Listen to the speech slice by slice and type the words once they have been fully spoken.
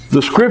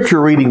The scripture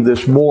reading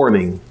this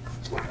morning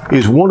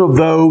is one of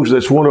those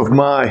that's one of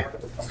my,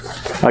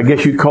 I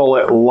guess you'd call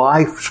it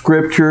life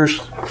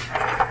scriptures.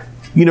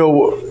 You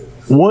know,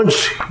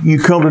 once you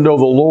come to know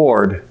the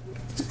Lord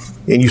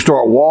and you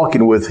start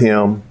walking with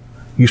Him,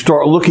 you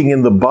start looking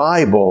in the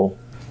Bible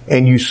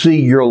and you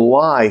see your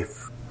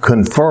life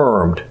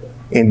confirmed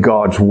in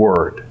God's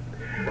Word.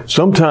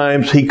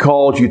 Sometimes He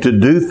calls you to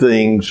do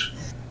things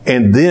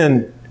and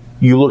then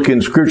you look in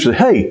Scripture and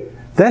say, hey,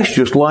 that's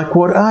just like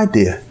what I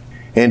did.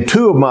 And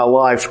two of my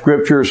life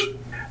scriptures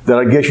that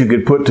I guess you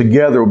could put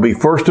together would be,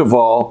 first of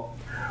all,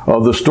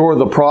 the story of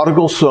the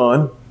prodigal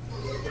son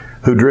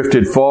who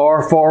drifted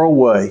far, far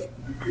away.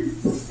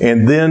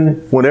 And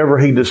then whenever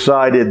he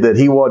decided that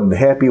he wasn't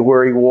happy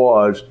where he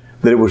was,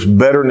 that it was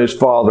better in his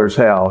father's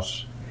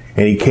house,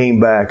 and he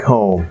came back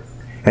home.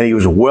 And he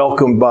was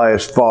welcomed by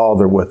his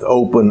father with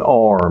open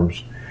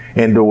arms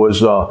and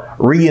was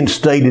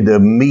reinstated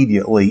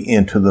immediately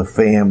into the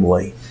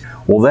family.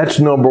 Well, that's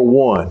number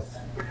one.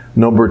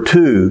 Number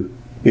two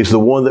is the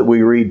one that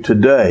we read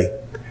today,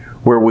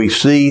 where we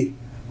see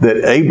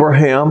that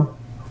Abraham,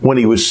 when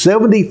he was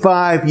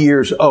 75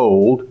 years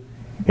old,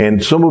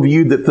 and some of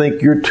you that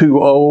think you're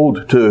too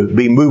old to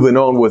be moving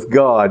on with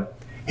God,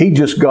 he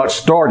just got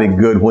started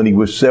good when he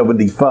was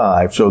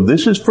 75. So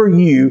this is for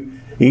you,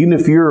 even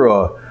if you're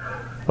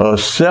a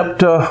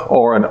septa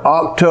or an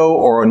octo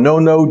or a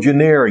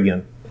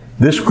nonagenarian.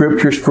 This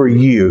scripture's for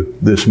you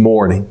this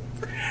morning.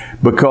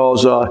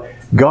 Because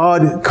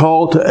God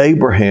called to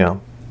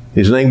Abraham.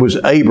 His name was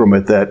Abram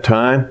at that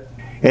time.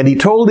 And He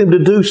told him to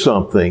do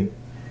something.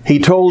 He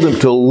told him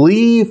to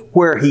leave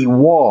where he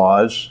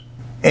was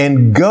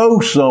and go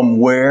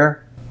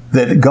somewhere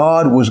that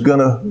God was going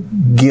to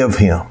give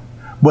him.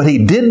 But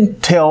He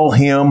didn't tell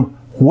him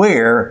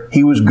where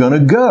he was going to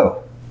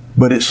go.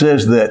 But it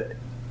says that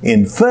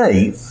in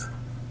faith,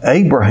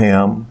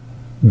 Abraham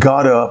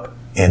got up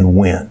and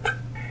went.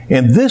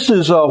 And this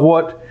is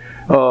what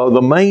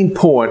the main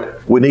point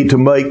we need to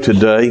make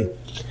today.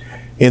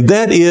 And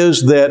that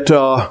is that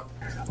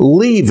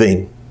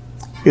leaving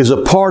is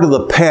a part of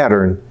the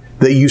pattern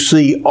that you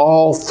see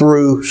all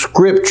through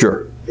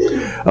Scripture.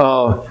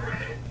 God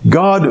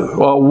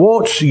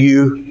wants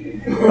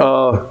you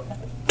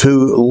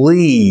to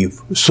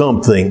leave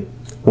something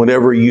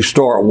whenever you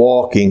start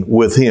walking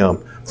with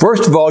Him.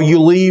 First of all, you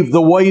leave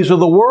the ways of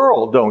the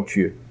world, don't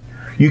you?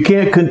 You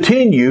can't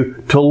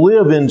continue to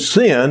live in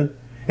sin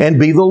and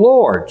be the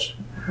Lord's.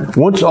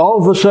 Once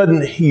all of a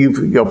sudden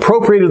you've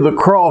appropriated the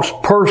cross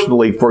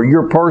personally for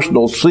your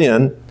personal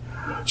sin,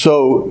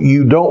 so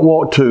you don't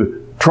want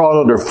to trod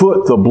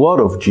underfoot the blood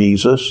of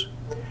Jesus,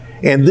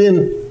 and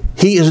then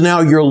He is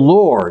now your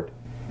Lord,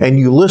 and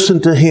you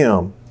listen to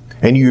Him,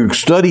 and you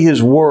study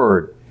His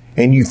Word,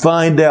 and you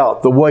find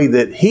out the way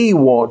that He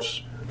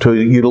wants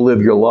you to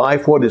live your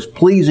life, what is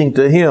pleasing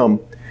to Him,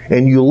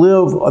 and you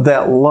live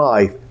that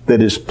life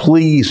that is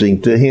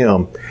pleasing to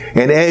Him.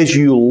 And as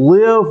you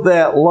live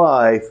that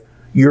life,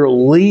 you're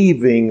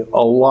leaving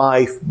a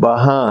life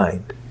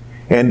behind.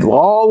 And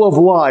all of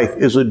life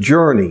is a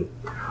journey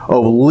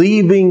of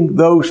leaving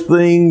those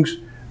things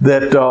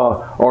that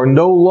are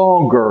no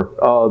longer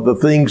the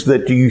things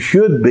that you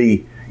should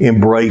be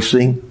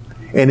embracing,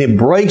 and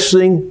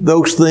embracing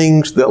those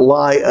things that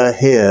lie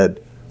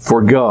ahead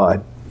for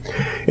God.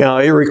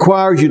 It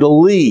requires you to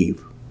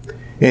leave.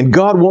 And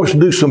God wants to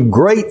do some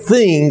great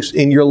things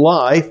in your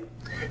life.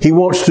 He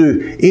wants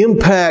to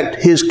impact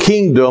His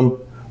kingdom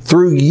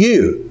through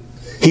you.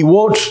 He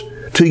wants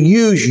to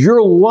use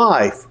your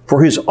life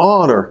for His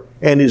honor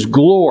and His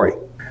glory.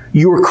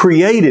 You were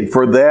created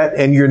for that,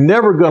 and you're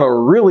never going to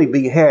really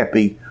be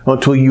happy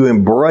until you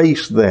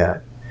embrace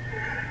that.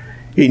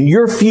 In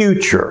your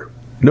future,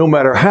 no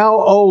matter how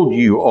old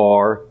you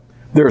are,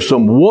 there are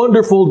some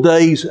wonderful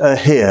days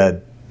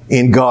ahead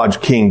in God's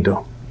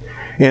kingdom.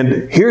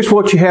 And here's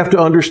what you have to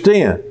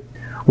understand.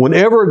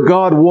 Whenever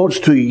God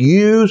wants to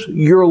use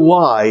your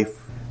life,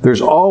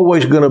 there's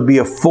always going to be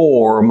a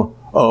form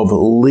of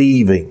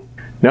leaving.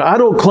 Now, I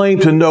don't claim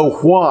to know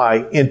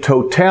why in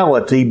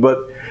totality,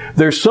 but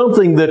there's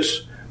something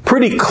that's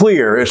pretty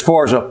clear as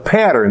far as a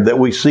pattern that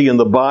we see in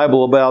the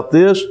Bible about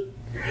this.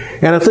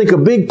 And I think a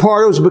big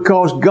part of it is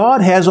because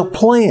God has a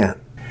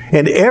plan.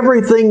 And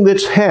everything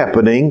that's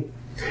happening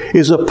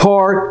is a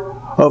part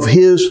of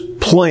His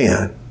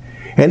plan.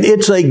 And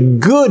it's a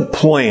good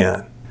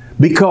plan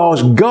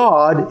because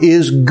God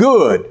is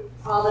good.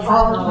 All the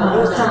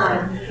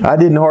time. I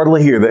didn't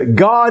hardly hear that.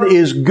 God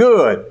is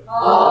good.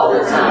 All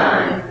the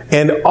time.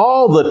 And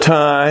all the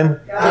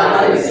time,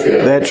 God is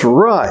good. That's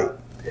right.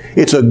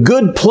 It's a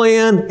good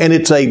plan, and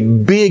it's a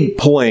big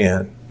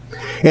plan.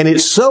 And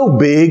it's so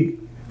big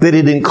that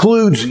it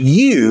includes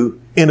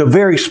you in a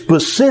very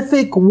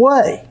specific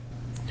way.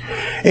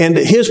 And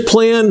His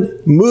plan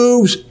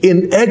moves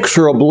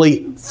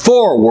inexorably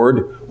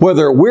forward,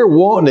 whether we're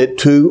wanting it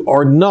to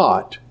or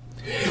not.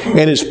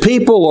 And as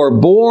people are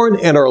born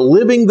and are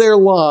living their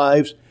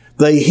lives,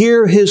 they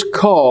hear His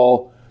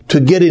call to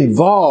get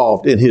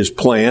involved in His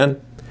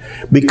plan,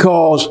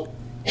 because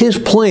His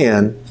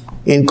plan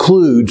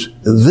includes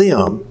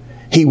them.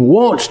 He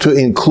wants to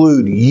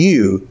include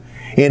you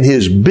in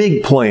His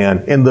big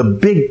plan, in the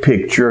big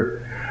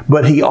picture,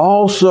 but He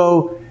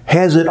also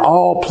has it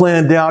all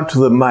planned out to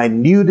the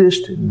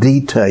minutest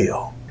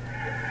detail.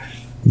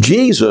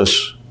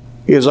 Jesus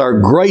is our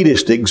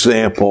greatest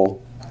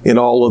example in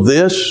all of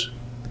this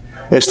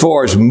as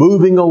far as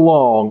moving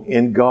along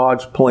in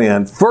God's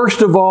plan.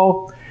 First of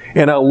all,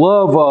 and I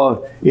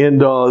love in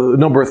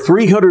number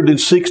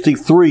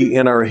 363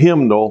 in our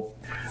hymnal,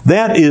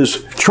 that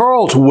is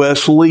Charles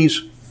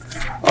Wesley's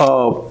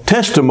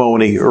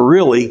testimony,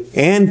 really.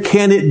 And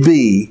can it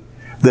be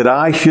that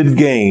I should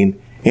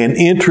gain an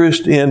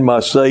interest in my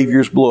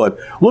Savior's blood?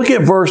 Look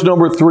at verse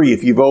number 3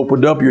 if you've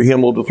opened up your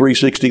hymnal to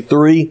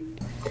 363.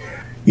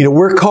 You know,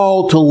 we're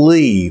called to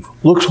leave.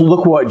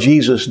 Look what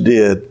Jesus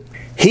did.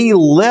 He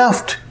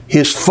left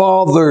His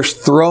Father's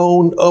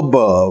throne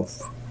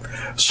above,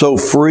 so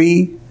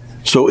free,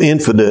 so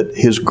infinite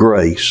His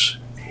grace,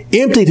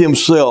 emptied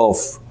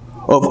Himself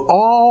of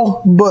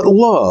all but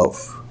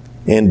love,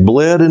 and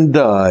bled and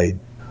died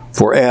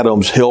for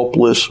Adam's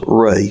helpless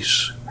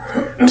race.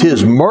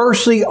 'Tis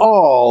mercy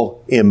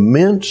all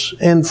immense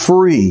and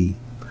free,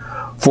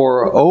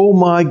 for, oh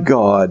my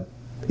God,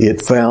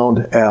 it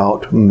found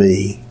out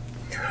me.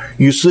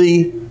 You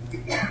see,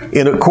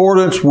 in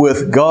accordance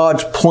with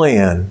God's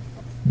plan,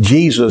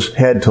 Jesus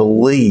had to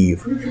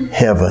leave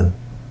heaven.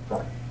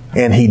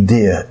 And He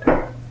did.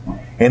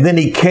 And then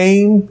He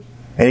came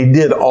and He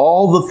did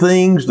all the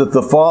things that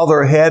the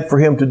Father had for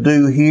Him to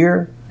do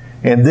here.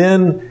 And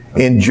then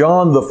in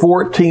John the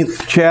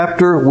 14th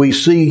chapter, we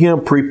see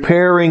Him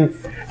preparing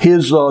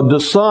His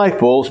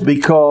disciples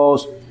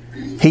because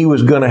He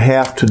was going to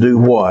have to do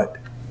what?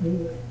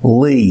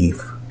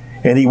 Leave.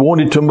 And He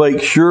wanted to make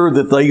sure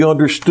that they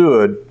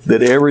understood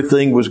that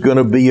everything was going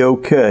to be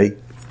okay.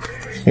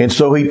 And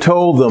so He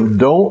told them,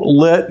 don't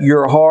let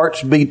your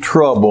hearts be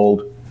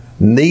troubled,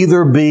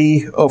 neither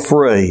be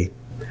afraid.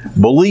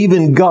 Believe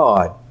in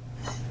God.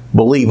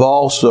 Believe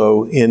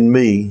also in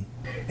me.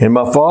 In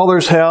my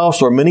Father's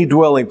house are many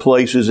dwelling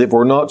places. If it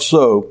were not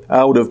so,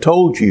 I would have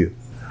told you.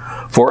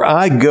 For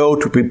I go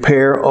to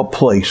prepare a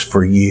place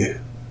for you.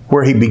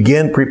 Where He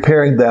began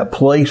preparing that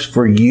place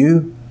for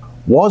you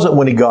wasn't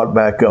when He got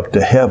back up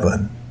to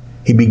heaven.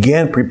 He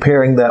began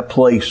preparing that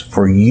place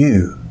for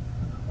you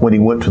when He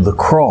went to the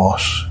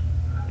cross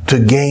to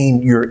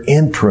gain your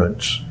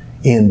entrance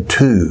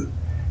into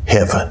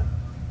heaven.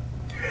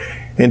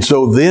 And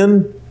so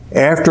then,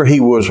 after He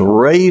was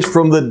raised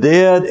from the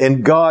dead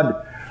and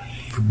God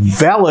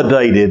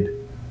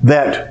validated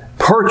that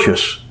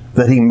purchase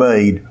that He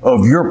made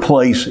of your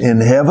place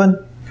in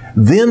heaven,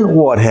 then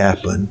what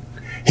happened?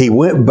 He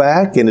went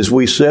back, and as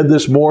we said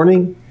this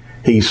morning,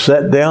 He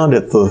sat down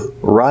at the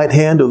right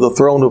hand of the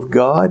throne of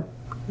God.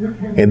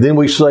 And then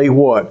we say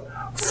what?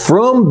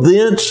 From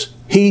thence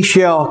He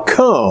shall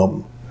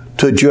come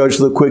to judge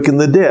the quick and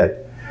the dead.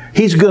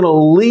 He's going to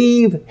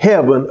leave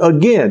heaven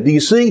again. Do you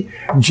see?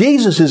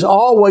 Jesus is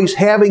always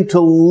having to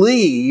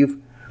leave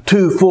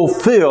to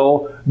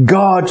fulfill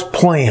God's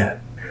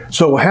plan.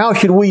 So how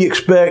should we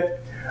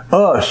expect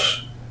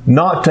us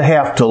not to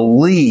have to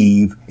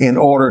leave in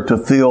order to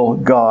fulfill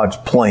God's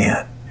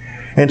plan?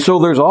 And so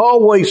there's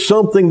always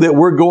something that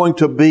we're going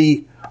to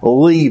be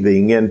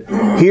leaving. And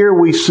here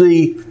we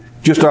see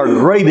just our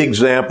great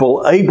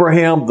example,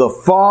 Abraham, the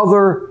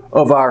father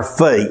of our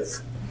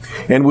faith.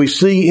 And we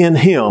see in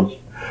him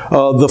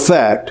the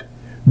fact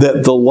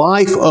that the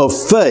life of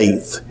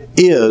faith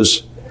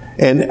is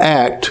an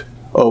act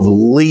of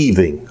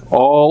leaving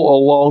all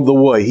along the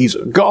way. He's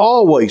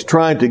always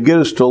trying to get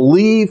us to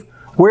leave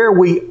where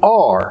we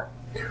are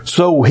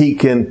so He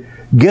can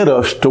get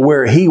us to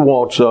where He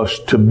wants us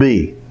to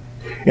be.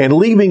 And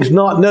leaving's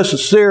not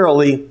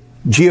necessarily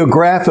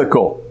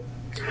geographical.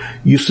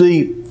 You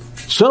see,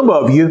 some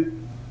of you,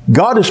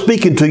 God is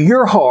speaking to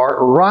your heart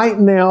right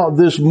now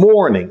this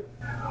morning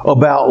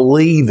about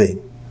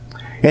leaving.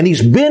 And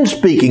He's been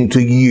speaking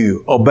to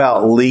you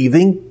about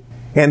leaving.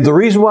 And the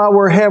reason why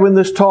we're having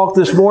this talk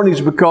this morning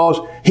is because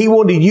He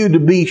wanted you to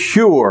be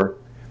sure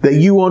that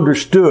you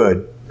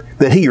understood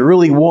that He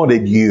really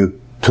wanted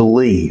you to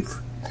leave.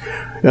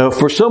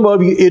 For some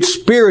of you, it's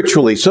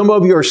spiritually. Some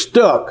of you are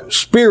stuck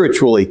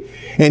spiritually.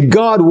 And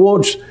God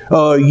wants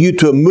you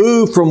to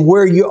move from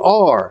where you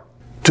are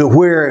to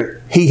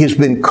where He has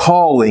been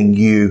calling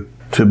you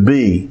to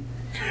be.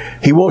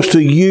 He wants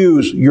to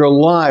use your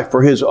life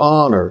for His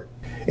honor.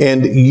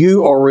 And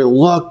you are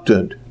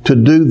reluctant to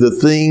do the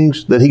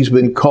things that He's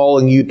been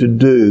calling you to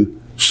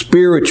do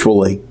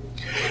spiritually.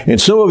 And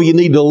some of you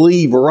need to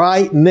leave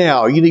right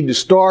now. You need to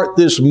start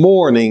this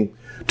morning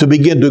to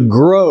begin to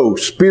grow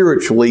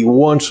spiritually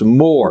once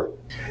more.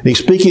 And He's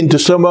speaking to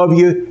some of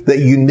you that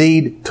you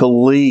need to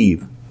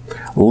leave.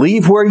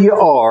 Leave where you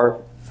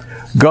are.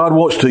 God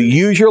wants to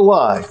use your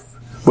life,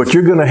 but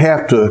you're going to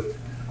have to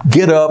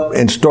get up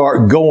and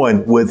start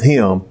going with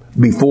Him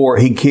before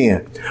He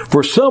can.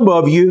 For some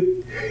of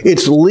you,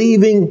 it's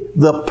leaving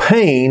the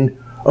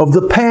pain of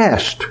the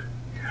past.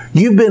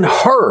 You've been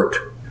hurt.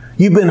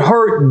 You've been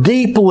hurt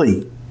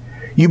deeply.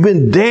 You've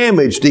been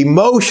damaged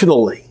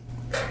emotionally.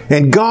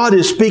 And God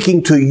is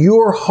speaking to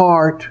your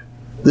heart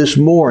this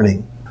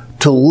morning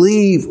to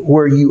leave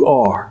where you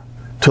are,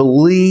 to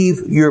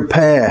leave your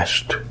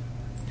past,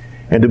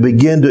 and to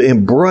begin to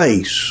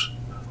embrace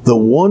the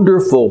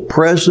wonderful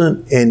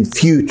present and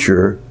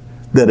future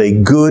that a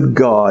good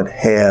God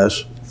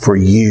has for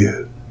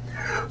you.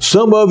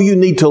 Some of you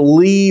need to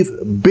leave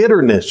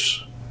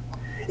bitterness,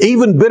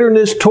 even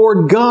bitterness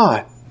toward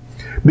God,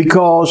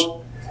 because,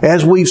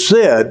 as we've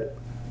said,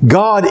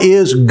 God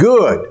is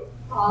good.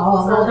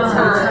 All the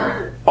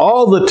time.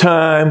 All the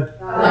time.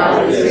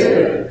 God is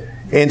good.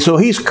 And so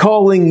He's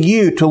calling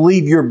you to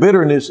leave your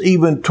bitterness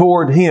even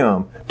toward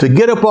Him, to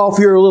get up off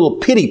your little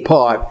pity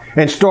pot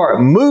and start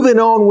moving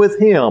on with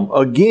Him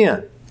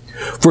again.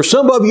 For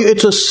some of you,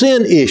 it's a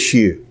sin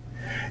issue.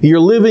 You're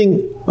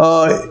living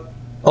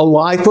a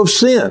life of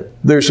sin.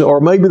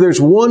 Or maybe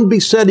there's one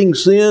besetting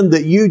sin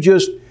that you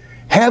just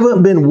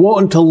haven't been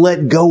wanting to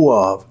let go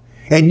of.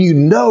 And you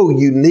know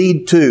you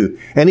need to.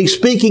 And He's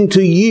speaking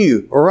to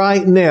you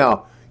right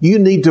now. You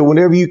need to,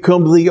 whenever you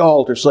come to the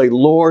altar, say,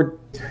 Lord,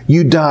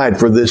 You died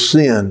for this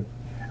sin.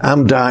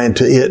 I'm dying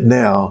to it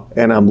now,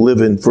 and I'm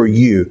living for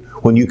You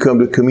when you come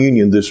to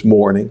communion this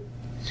morning.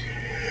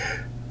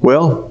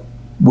 Well,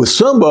 with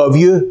some of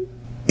you,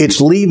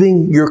 it's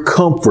leaving your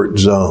comfort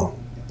zone.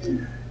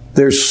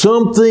 There's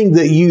something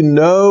that you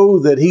know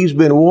that He's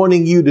been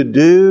wanting you to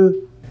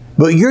do,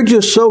 but you're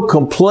just so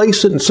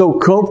complacent and so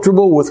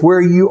comfortable with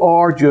where you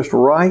are just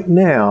right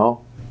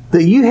now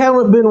that you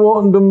haven't been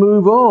wanting to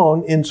move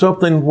on in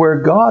something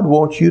where God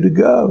wants you to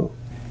go.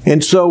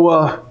 And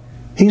so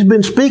He's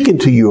been speaking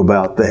to you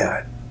about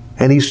that.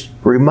 And He's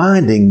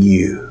reminding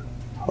you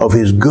of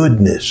His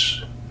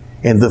goodness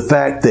and the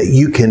fact that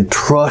you can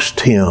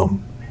trust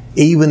Him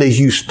even as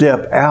you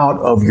step out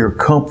of your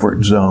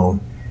comfort zone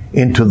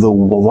into the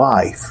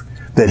life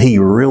that He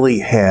really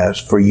has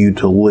for you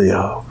to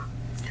live.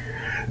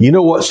 You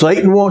know what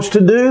Satan wants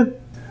to do?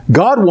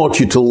 God wants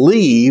you to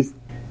leave,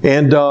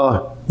 and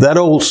that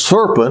old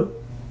serpent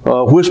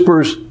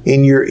whispers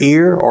in your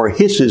ear or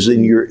hisses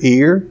in your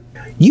ear.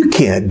 You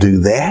can't do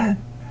that.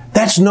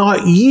 That's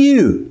not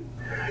you.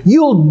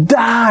 You'll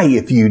die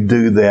if you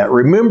do that.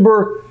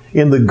 Remember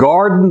in the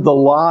garden, the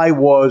lie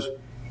was,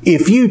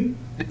 if you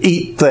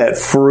eat that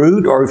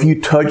fruit or if you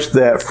touch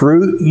that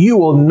fruit, you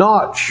will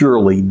not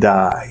surely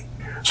die.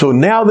 So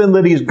now then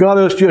that He's got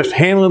us just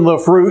handling the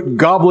fruit,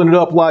 gobbling it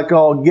up like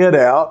all get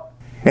out,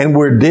 and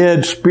we're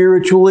dead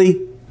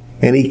spiritually,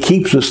 and He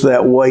keeps us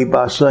that way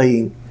by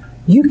saying,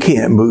 you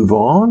can't move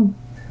on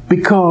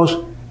because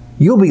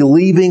you'll be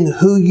leaving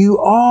who you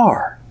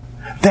are.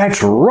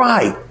 That's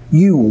right.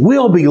 You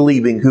will be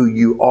leaving who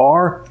you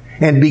are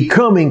and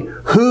becoming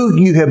who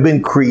you have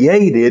been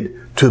created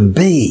to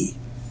be.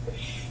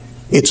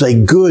 It's a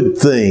good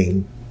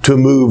thing to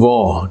move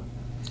on.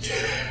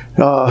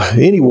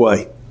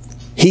 Anyway,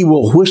 He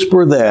will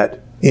whisper that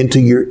into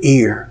your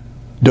ear.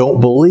 Don't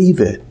believe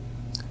it.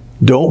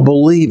 Don't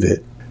believe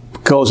it.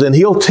 Because then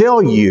He'll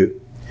tell you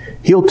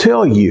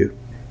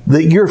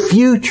that your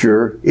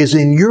future is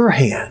in your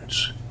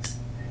hands.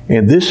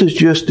 And this is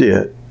just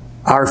it.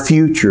 Our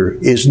future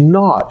is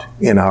not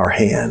in our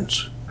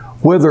hands.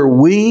 Whether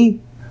we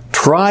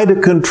try to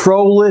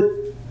control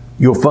it,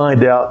 you'll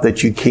find out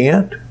that you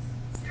can't.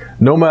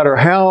 No matter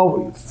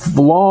how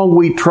long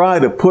we try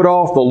to put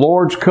off the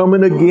Lord's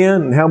coming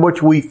again and how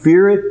much we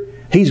fear it,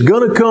 He's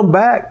going to come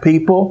back,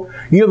 people.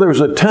 You know, there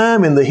was a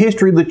time in the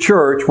history of the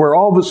church where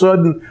all of a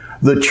sudden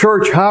the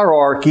church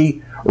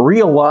hierarchy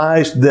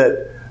realized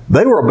that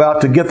they were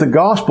about to get the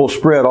gospel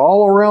spread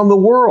all around the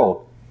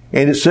world.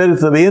 And it said at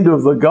the end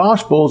of the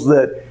Gospels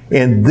that,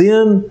 and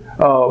then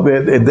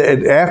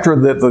after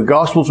that the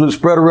Gospels would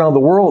spread around the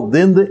world,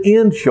 then the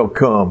end shall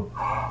come.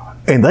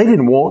 And they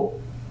didn't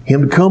want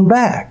Him to come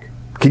back.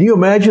 Can you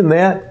imagine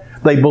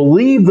that? They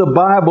believed the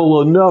Bible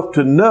enough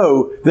to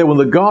know that when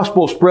the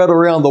gospel spread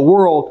around the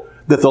world,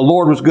 that the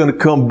Lord was going to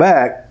come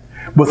back,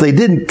 but they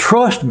didn't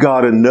trust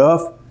God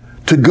enough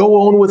to go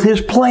on with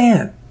His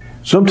plan.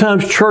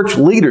 Sometimes church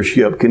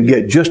leadership can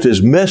get just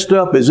as messed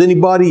up as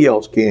anybody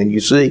else can,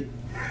 you see.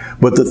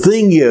 But the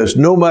thing is,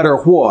 no matter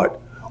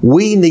what,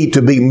 we need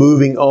to be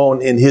moving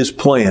on in His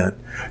plan.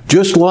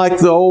 Just like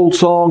the old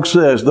song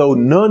says, though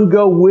none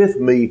go with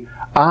me,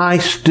 I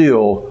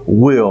still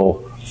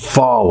will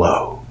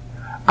follow.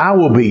 I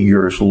will be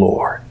yours,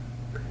 Lord.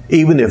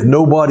 Even if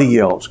nobody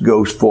else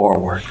goes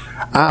forward,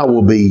 I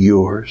will be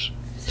yours.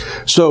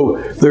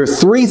 So there are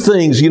three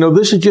things,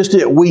 this is just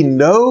it.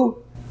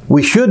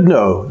 We should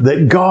know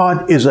that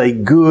God is a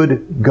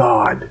good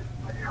God.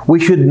 We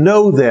should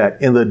know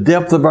that in the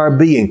depth of our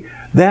being.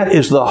 That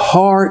is the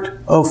heart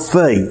of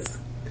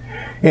faith.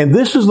 And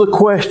this is the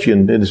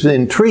question, and it's an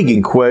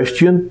intriguing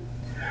question.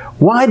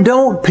 Why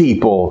don't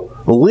people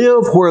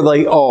live where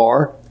they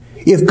are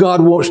if God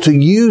wants to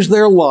use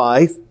their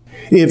life?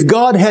 If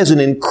God has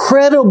an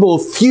incredible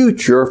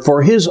future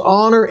for His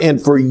honor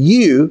and for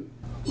you,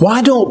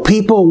 why don't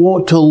people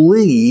want to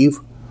leave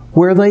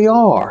where they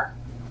are?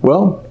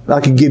 Well, I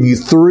could give you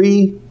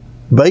three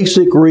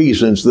basic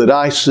reasons that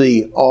I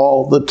see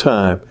all the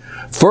time.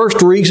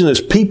 First reason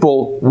is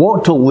people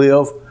want to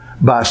live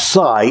by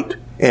sight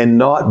and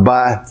not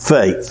by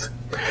faith.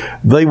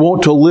 They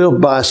want to live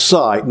by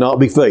sight, not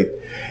by faith.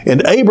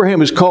 And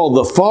Abraham is called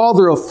the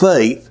father of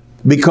faith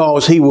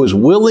because he was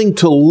willing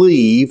to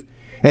leave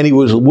and he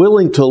was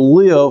willing to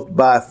live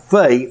by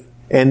faith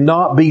and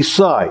not by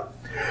sight.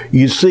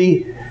 You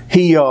see,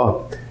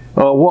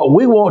 what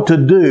we want to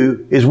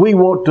do is we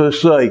want to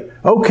say,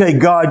 okay,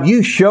 God,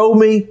 you show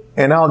me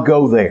and I'll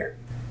go there.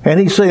 And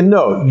he's saying,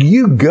 no,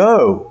 you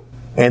go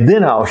and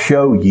then I'll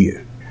show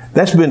you.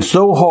 That's been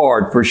so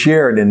hard for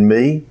Sharon and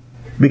me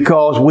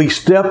because we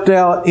stepped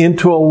out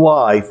into a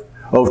life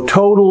of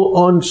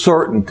total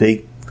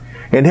uncertainty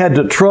and had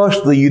to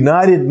trust the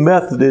United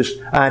Methodist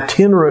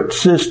itinerant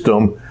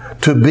system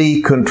to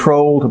be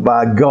controlled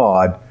by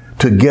God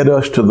to get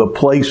us to the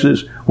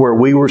places where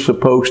we were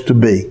supposed to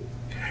be.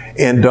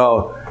 And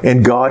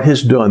God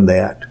has done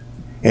that.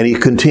 And He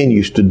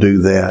continues to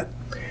do that.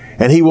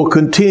 And He will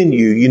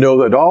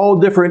continue, at all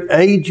different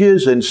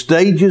ages and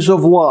stages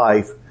of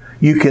life,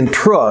 you can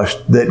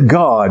trust that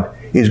God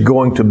is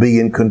going to be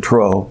in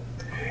control.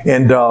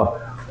 And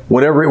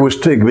whenever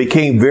it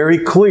became very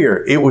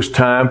clear, it was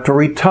time to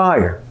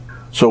retire.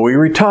 So we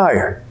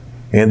retired.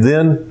 And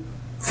then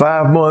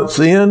 5 months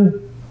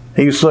in,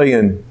 he was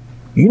saying,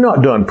 you're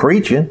not done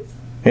preaching.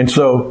 And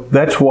so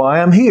that's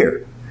why I'm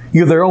here.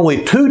 There are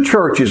only 2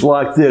 churches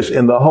like this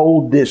in the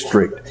whole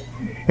district.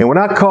 And when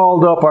I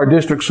called up our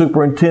district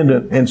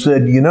superintendent and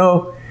said,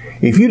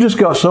 if you just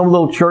got some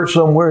little church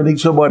somewhere and need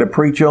somebody to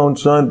preach on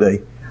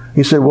Sunday,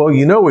 he said, well,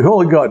 we've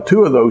only got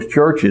 2 of those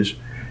churches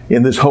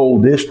in this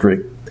whole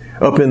district.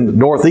 Up in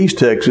northeast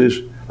Texas,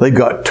 they've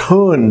got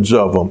tons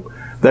of them.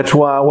 That's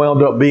why I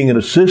wound up being an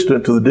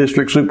assistant to the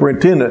district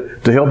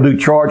superintendent to help do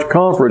charge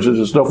conferences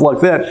and stuff like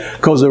that,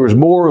 because there was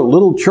more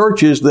little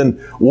churches than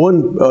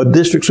one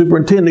district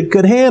superintendent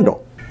could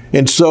handle.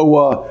 And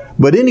so,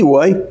 but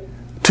anyway,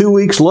 2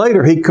 weeks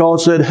later, he called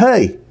and said,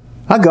 hey,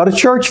 I got a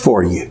church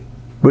for you.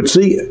 But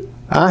see,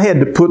 I had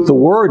to put the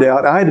word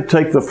out. I had to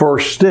take the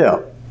first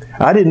step.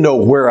 I didn't know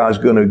where I was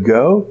going to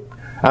go.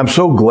 I'm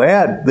so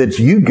glad that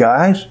you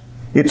guys,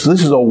 this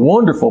is a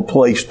wonderful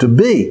place to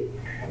be.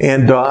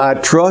 And I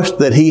trust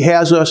that He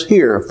has us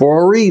here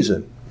for a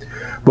reason.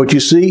 But you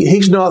see,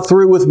 He's not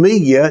through with me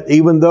yet,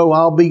 even though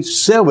I'll be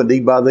 70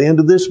 by the end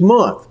of this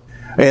month.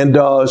 And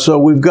so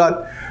we've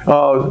got,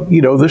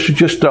 this is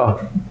just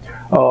a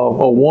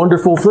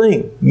wonderful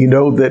thing.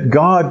 That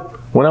God,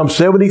 when I'm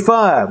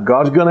 75,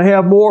 God's going to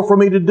have more for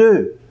me to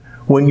do.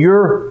 When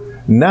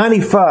you're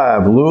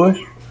 95, Lewis,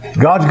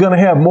 God's going to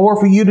have more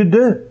for you to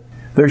do.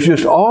 There's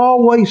just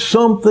always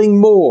something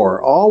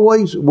more.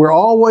 We're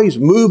always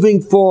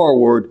moving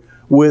forward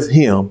with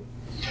Him.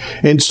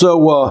 And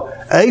so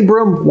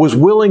Abram was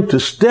willing to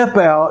step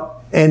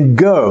out and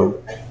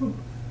go,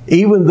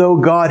 even though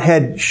God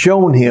had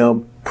shown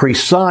him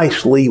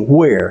precisely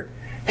where.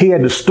 He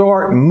had to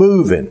start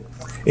moving,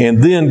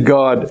 and then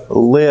God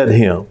led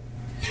him.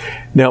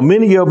 Now,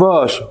 many of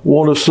us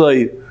want to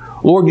say,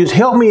 Lord, just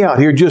help me out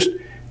here. Just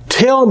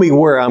tell me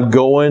where I'm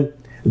going,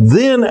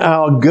 then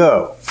I'll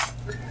go.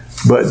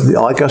 But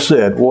like I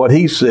said, what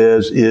He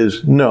says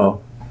is,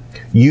 no,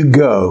 you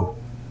go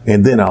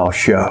and then I'll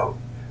show.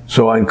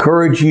 So I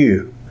encourage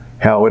you,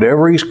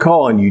 however He's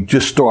calling you,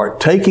 just start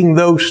taking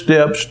those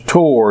steps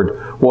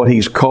toward what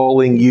He's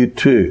calling you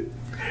to.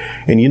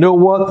 And you know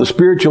what? The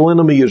spiritual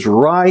enemy is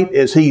right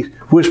as he's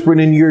whispering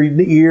in your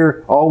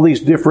ear all these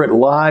different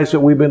lies that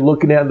we've been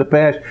looking at in the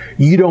past.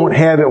 You don't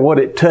have it what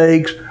it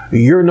takes.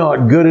 You're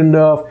not good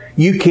enough.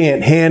 You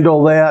can't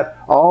handle that.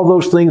 All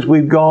those things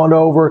we've gone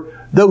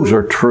over, those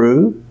are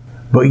true.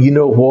 But you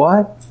know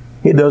what?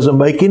 It doesn't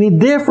make any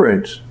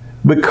difference.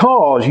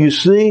 Because, you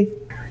see,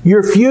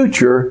 your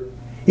future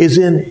is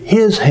in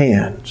His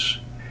hands.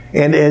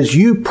 And as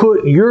you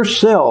put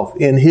yourself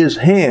in His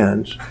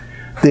hands,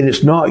 then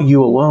it's not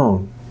you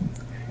alone.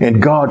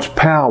 And God's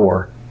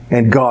power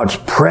and God's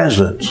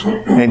presence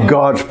and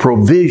God's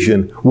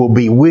provision will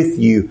be with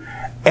you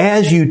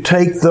as you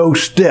take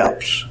those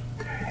steps.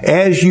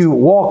 As you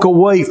walk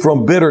away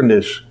from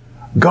bitterness,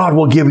 God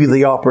will give you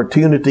the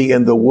opportunity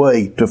and the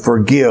way to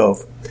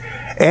forgive.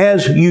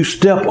 As you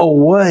step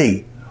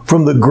away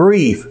from the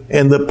grief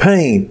and the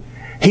pain,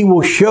 He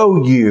will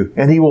show you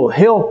and He will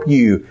help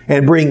you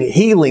and bring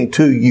healing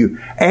to you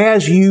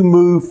as you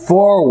move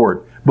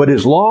forward. But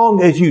as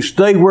long as you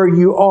stay where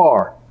you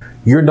are,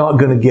 you're not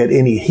going to get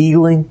any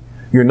healing.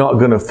 You're not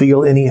going to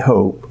feel any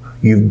hope.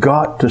 You've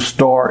got to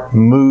start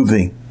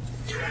moving.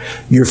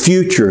 Your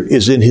future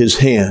is in His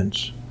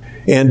hands.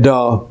 And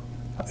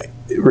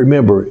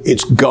remember,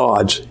 it's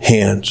God's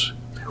hands.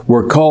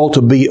 We're called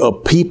to be a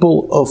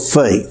people of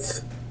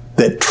faith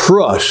that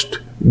trust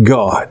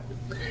God.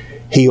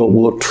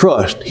 Will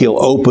trust. He'll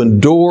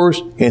open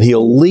doors and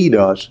He'll lead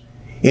us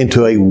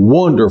into a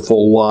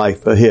wonderful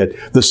life ahead.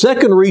 The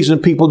second reason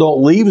people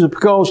don't leave is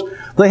because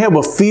they have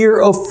a fear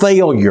of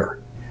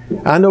failure.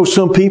 I know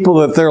some people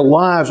that their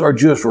lives are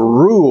just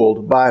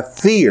ruled by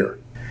fear.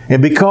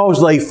 And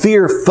because they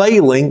fear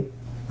failing,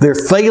 they're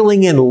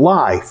failing in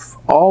life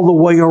all the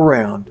way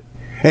around.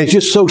 And it's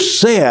just so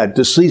sad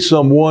to see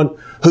someone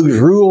who's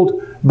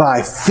ruled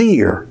by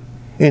fear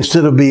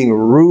instead of being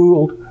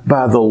ruled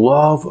by the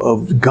love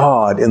of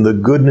God and the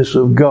goodness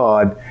of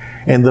God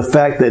and the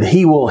fact that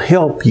He will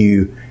help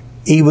you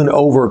even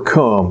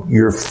overcome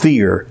your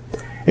fear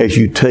as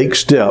you take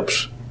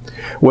steps.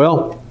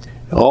 Well,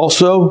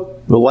 also,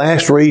 the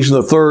last reason,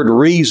 the third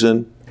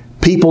reason,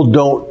 people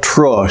don't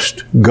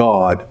trust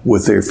God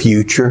with their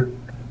future.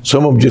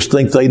 Some of them just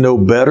think they know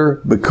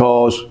better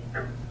because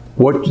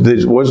how's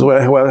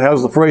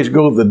the phrase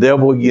go? The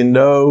devil you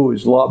know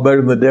is a lot better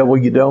than the devil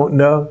you don't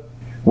know.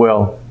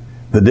 Well,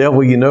 the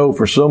devil you know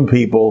for some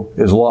people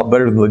is a lot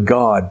better than the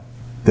God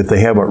that they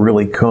haven't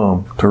really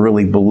come to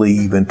really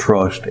believe and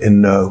trust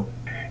and know.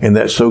 And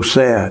that's so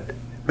sad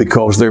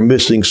because they're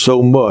missing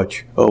so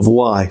much of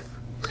life.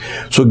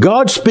 So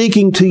God's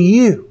speaking to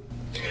you.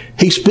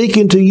 He's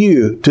speaking to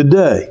you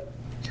today,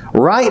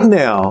 right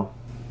now,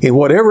 in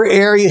whatever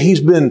area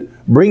He's been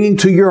bringing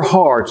to your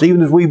hearts,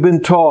 even as we've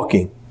been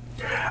talking.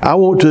 I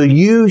want to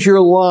use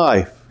your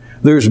life.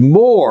 There's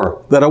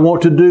more that I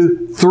want to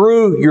do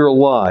through your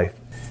life.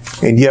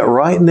 And yet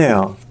right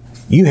now,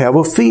 you have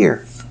a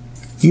fear.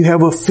 You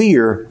have a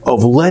fear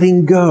of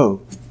letting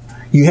go.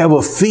 You have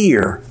a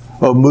fear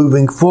of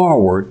moving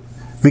forward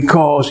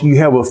because you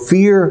have a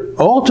fear,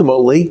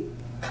 ultimately,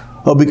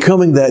 of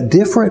becoming that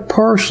different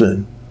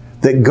person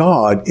that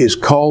God is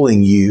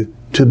calling you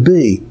to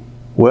be.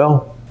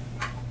 Well,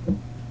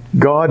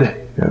 God,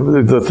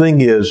 the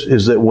thing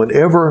is that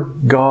whenever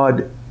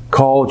God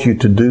calls you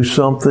to do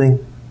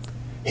something,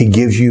 He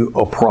gives you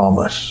a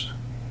promise.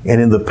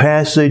 And in the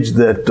passage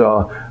that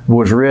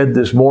was read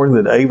this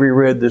morning, that Avery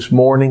read this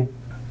morning,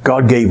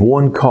 God gave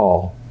one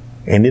call.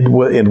 And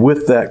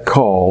with that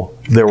call,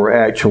 there were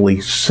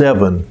actually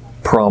 7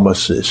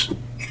 promises.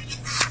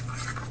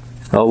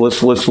 Now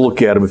let's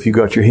look at them. If you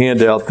got your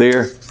hand out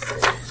there,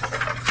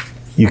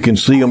 you can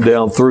see them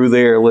down through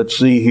there. Let's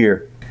see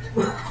here.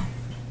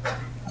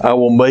 I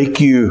will make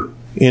you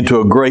into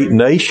a great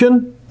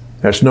nation.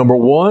 That's number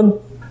 1.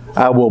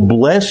 I will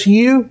bless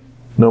you.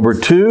 Number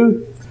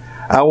 2.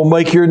 I will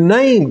make your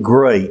name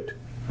great.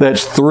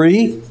 That's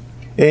 3.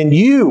 And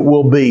you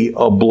will be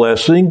a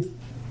blessing.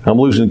 I'm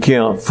losing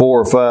count.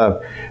 4 or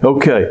 5.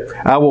 Okay.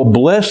 I will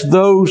bless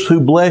those who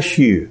bless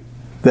you.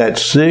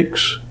 That's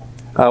 6.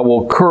 I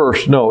will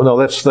curse. No,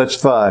 that's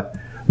 5.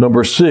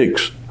 Number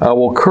 6. I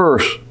will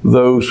curse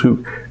those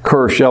who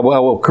curse. I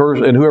will curse,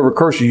 and whoever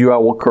curses you, I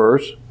will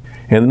curse.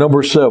 And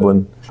number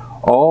 7.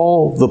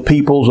 All the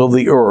peoples of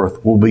the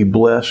earth will be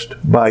blessed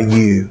by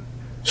you.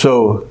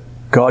 So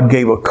God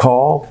gave a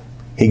call.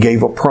 He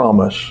gave a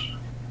promise.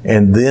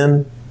 And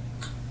then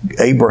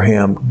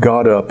Abraham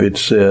got up, it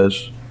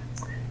says,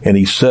 and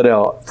he set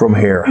out from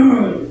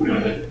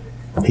Haran.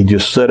 He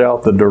just set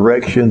out the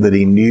direction that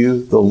he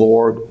knew the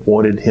Lord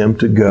wanted him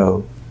to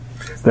go.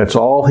 That's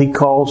all He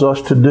calls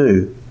us to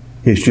do,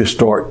 is just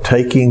start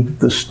taking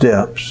the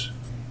steps,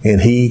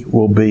 and He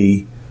will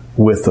be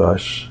with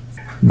us.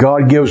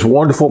 God gives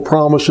wonderful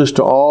promises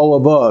to all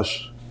of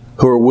us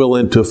who are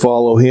willing to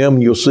follow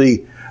Him. You'll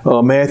see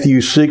Matthew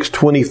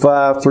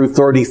 6:25 through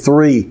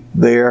 33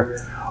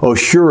 there,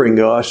 assuring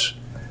us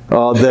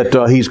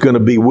that He's going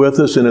to be with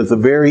us. And at the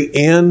very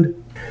end,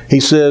 He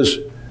says,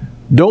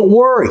 don't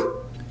worry.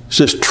 He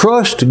says,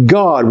 trust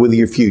God with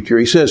your future.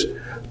 He says,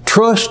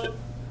 trust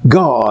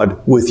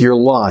God with your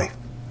life.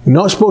 You're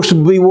not supposed to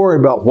be worried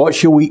about what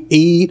shall we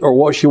eat or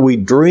what shall we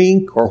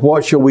drink or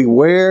what shall we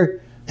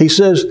wear. He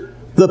says,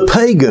 the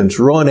pagans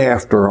run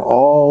after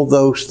all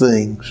those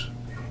things.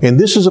 And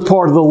this is a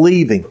part of the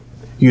leaving.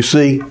 You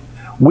see,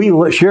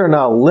 Sharon and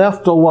I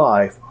left a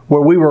life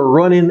where we were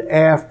running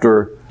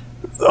after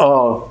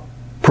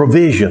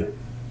provision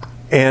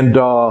and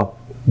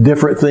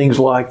different things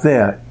like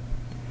that.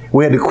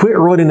 We had to quit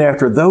running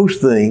after those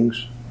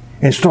things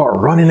and start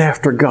running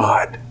after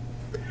God.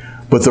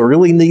 But the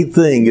really neat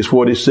thing is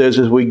what it says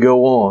as we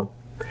go on.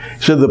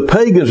 So the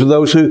pagans are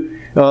those who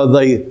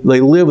they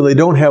live and they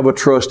don't have a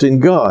trust in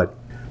God.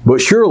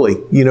 But surely,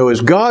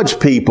 as God's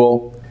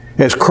people,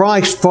 as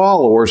Christ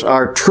followers,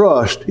 our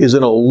trust is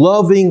in a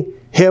loving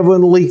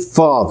Heavenly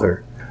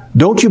Father.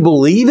 Don't you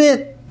believe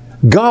it?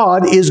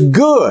 God is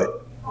good.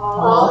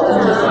 All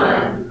the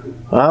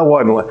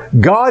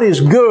time. God is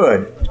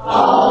good.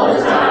 All the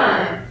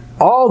time.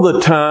 All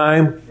the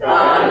time.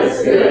 God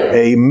is good.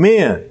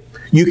 Amen.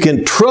 You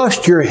can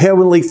trust your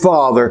Heavenly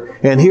Father.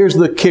 And here's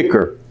the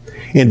kicker.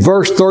 In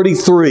verse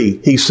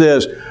 33, He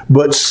says,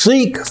 but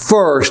seek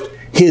first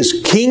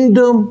His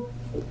kingdom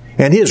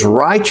and His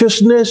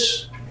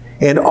righteousness,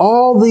 and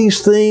all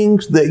these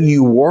things that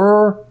you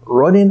were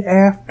running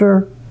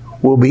after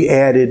will be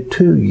added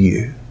to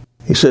you.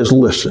 He says,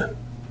 listen,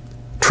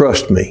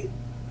 trust me,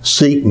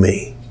 seek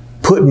me,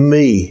 put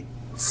me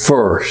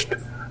first.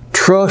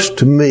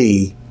 Trust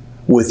me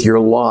with your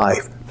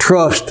life.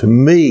 Trust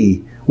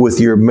me with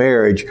your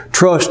marriage.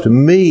 Trust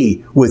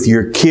me with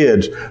your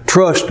kids.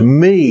 Trust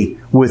me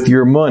with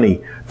your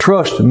money.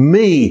 Trust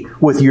me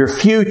with your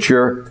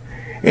future.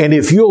 And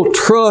if you'll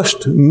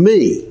trust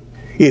me,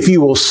 if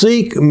you will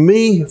seek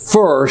me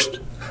first,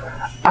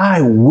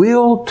 I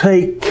will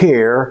take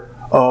care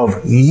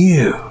of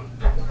you.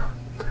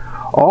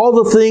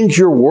 All the things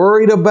you're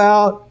worried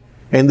about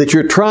and that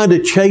you're trying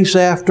to chase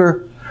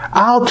after,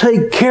 I'll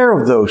take care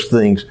of those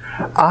things.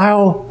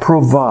 I'll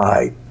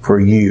provide for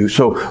you.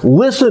 So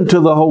listen to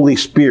the Holy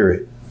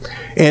Spirit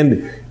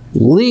and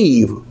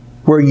leave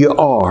where you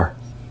are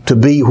to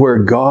be where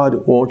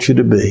God wants you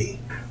to be.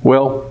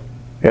 Well,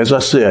 as I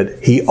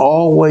said, He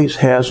always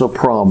has a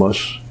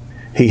promise.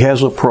 He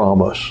has a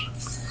promise.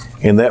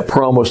 And that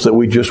promise that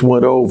we just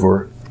went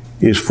over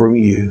is from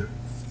you.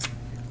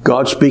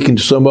 God's speaking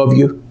to some of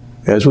you.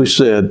 As we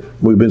said,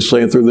 we've been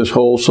saying through this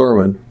whole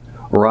sermon,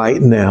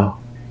 right now,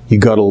 you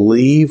got to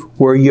leave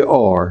where you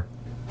are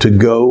to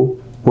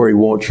go where He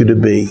wants you to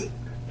be.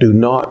 Do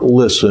not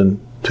listen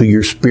to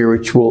your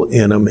spiritual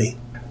enemy.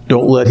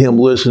 Don't let him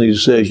listen. He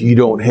says you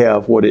don't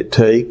have what it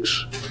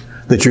takes,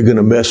 that you're going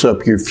to mess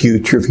up your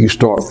future if you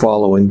start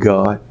following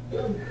God.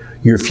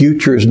 Your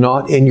future is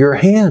not in your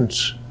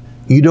hands.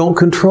 You don't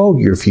control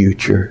your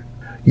future.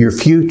 Your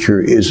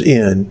future is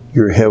in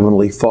your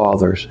Heavenly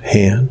Father's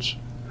hands.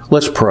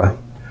 Let's pray.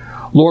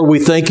 Lord, we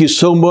thank You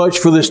so much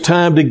for this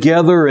time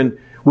together, and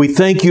we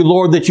thank You,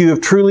 Lord, that You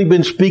have truly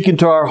been speaking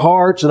to our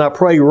hearts. And I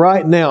pray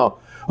right now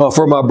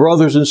for my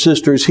brothers and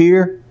sisters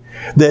here,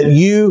 that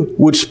You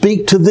would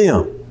speak to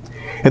them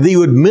and that You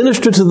would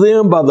minister to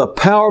them by the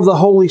power of the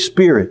Holy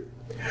Spirit.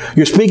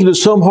 You're speaking to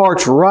some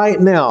hearts right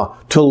now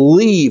to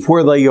leave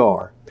where they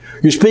are.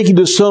 You're speaking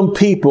to some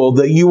people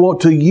that You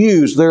want to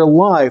use their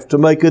life to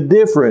make a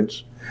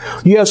difference.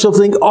 You have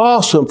something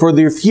awesome for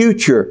their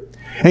future,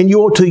 and You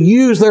want to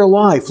use their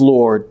life,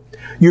 Lord.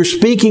 You're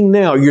speaking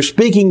now. You're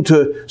speaking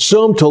to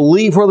some to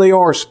leave where they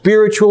are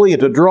spiritually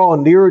and to draw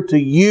nearer to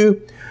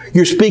You.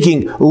 You're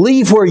speaking,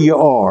 leave where you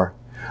are.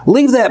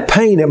 Leave that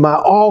pain at my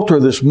altar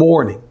this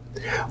morning.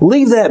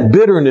 Leave that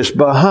bitterness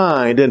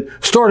behind and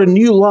start a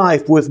new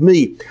life with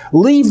Me.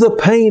 Leave the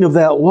pain of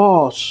that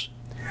loss.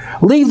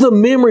 Leave the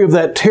memory of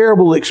that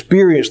terrible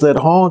experience that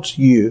haunts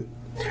you.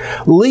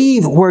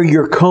 Leave where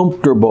you're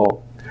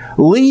comfortable.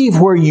 Leave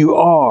where you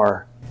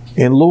are.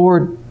 And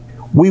Lord,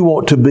 we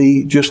want to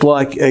be just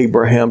like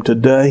Abraham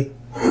today.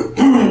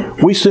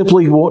 We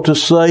simply want to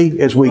say,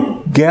 as we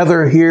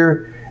gather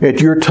here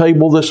at Your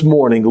table this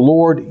morning,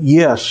 Lord,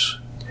 yes,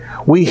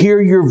 we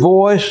hear Your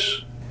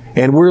voice,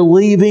 and we're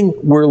leaving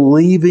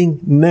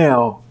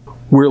now.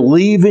 We're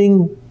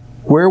leaving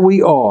where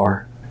we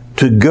are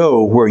to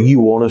go where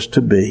You want us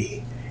to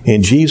be.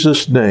 In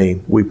Jesus'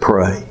 name we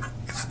pray.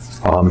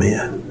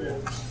 Amen.